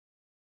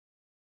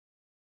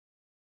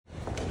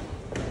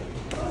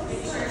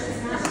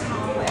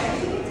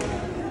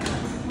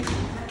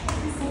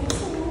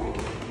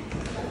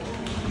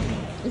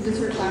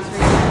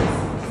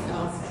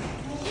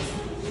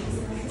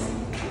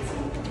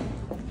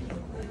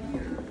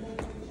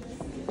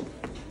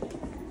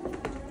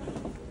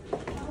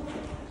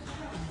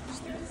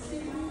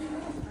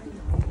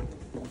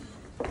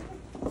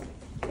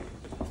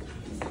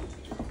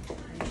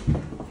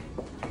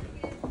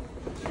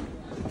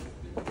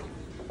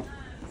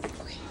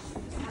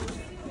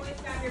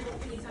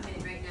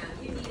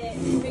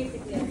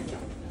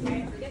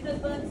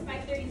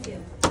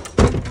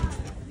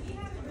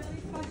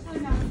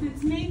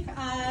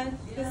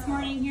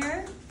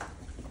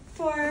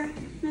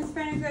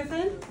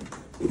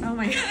Oh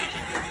my God.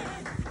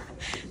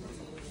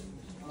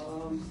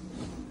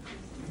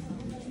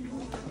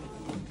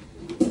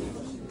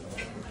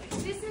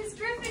 This is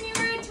Griffin. You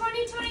are a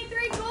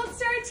 2023 Gold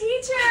Star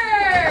teacher.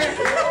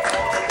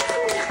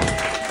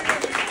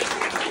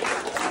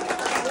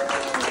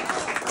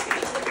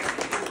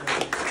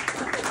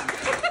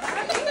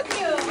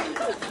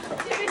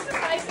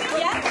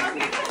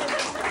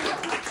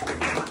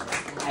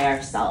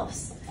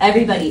 Ourselves.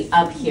 Everybody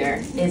up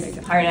here is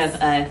part of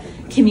a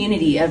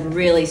community of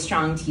really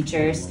strong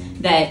teachers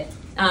that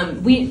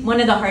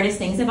one of the hardest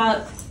things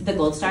about the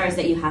Gold Star is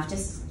that you have to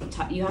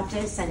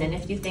send in a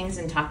few things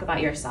and talk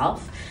about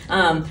yourself,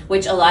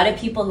 which a lot of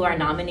people who are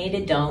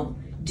nominated don't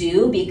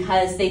do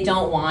because they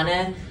don't want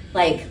to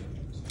like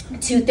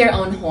toot their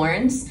own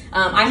horns.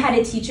 I had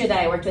a teacher that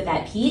I worked with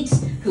at Pete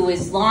who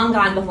was long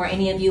gone before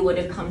any of you would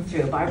have come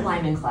through, Barb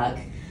Lyman-Klug,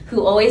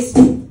 who always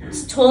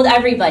told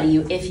everybody,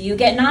 if you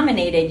get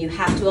nominated, you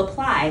have to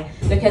apply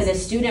because a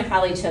student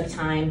probably took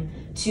time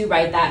to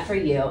write that for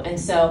you. And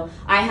so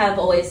I have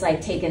always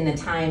like taken the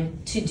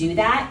time to do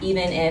that,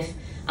 even if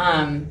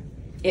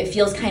it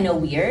feels kind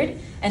of weird.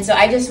 And so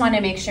I just want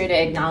to make sure to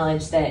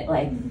acknowledge that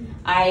like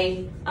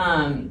I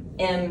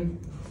am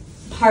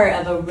part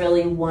of a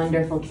really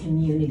wonderful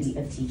community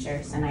of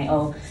teachers, and I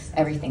owe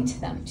everything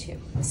to them too.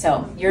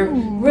 So you're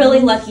really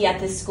lucky at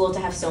this school to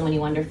have so many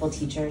wonderful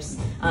teachers.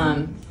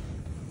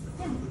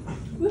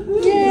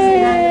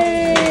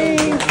 Yay!